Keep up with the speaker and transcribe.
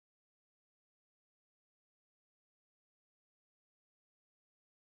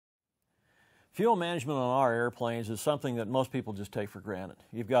Fuel management on our airplanes is something that most people just take for granted.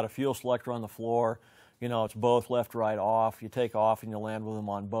 You've got a fuel selector on the floor, you know, it's both left, right, off. You take off and you land with them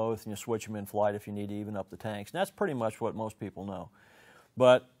on both, and you switch them in flight if you need to even up the tanks. And that's pretty much what most people know.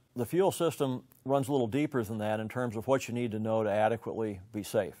 But the fuel system runs a little deeper than that in terms of what you need to know to adequately be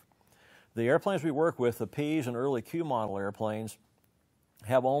safe. The airplanes we work with, the Ps and early Q model airplanes,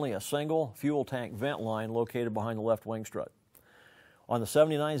 have only a single fuel tank vent line located behind the left wing strut. On the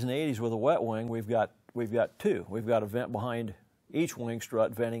 79s and 80s with a wet wing, we've got two. We've got a vent behind each wing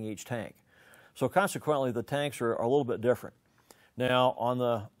strut venting each tank. So consequently, the tanks are a little bit different. Now,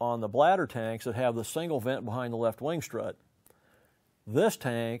 on the bladder tanks that have the single vent behind the left wing strut, this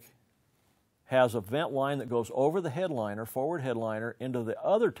tank has a vent line that goes over the headliner, forward headliner, into the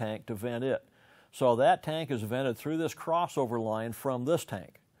other tank to vent it. So that tank is vented through this crossover line from this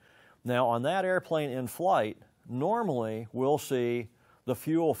tank. Now, on that airplane in flight, normally we'll see the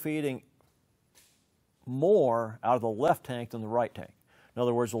fuel feeding more out of the left tank than the right tank. In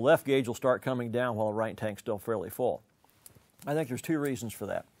other words, the left gauge will start coming down while the right tank's still fairly full. I think there's two reasons for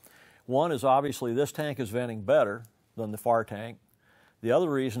that. One is obviously this tank is venting better than the far tank. The other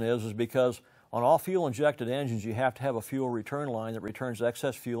reason is because on all fuel-injected engines, you have to have a fuel return line that returns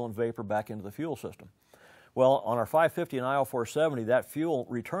excess fuel and vapor back into the fuel system. Well, on our 550 and IL-470, that fuel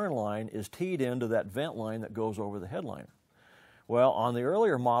return line is teed into that vent line that goes over the headliner. Well, on the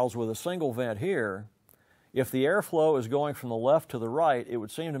earlier models with a single vent here, if the airflow is going from the left to the right, it would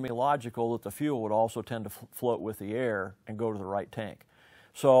seem to me logical that the fuel would also tend to float with the air and go to the right tank.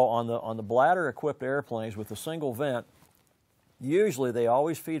 So on the bladder-equipped airplanes with a single vent, usually they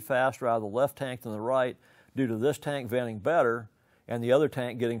always feed faster out of the left tank than the right due to this tank venting better and the other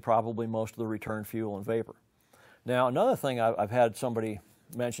tank getting probably most of the return fuel and vapor. Now, another thing I've had somebody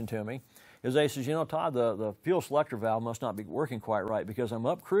mention to me is they says, you know, Todd, the fuel selector valve must not be working quite right because I'm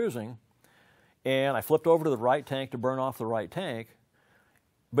up cruising and I flipped over to the right tank to burn off the right tank,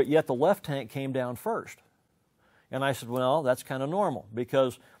 but yet the left tank came down first. And I said, well, that's kind of normal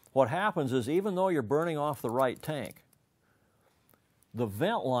because what happens is even though you're burning off the right tank, the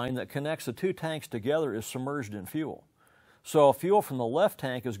vent line that connects the two tanks together is submerged in fuel. So fuel from the left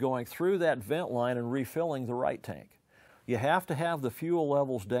tank is going through that vent line and refilling the right tank. You have to have the fuel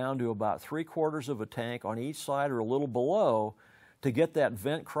levels down to about 3/4 of a tank on each side or a little below to get that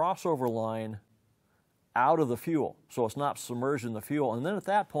vent crossover line out of the fuel so it's not submerged in the fuel. And then at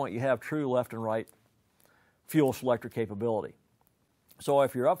that point you have true left and right fuel selector capability. So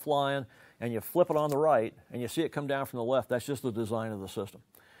if you're up flying and you flip it on the right and you see it come down from the left, that's just the design of the system.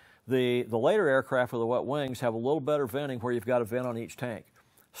 The later aircraft with the wet wings have a little better venting where you've got a vent on each tank.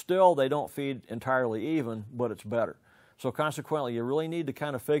 Still, they don't feed entirely even, but it's better. So consequently, you really need to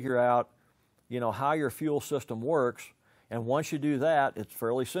kind of figure out, you know, how your fuel system works. And once you do that, it's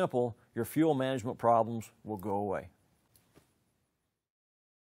fairly simple. Your fuel management problems will go away.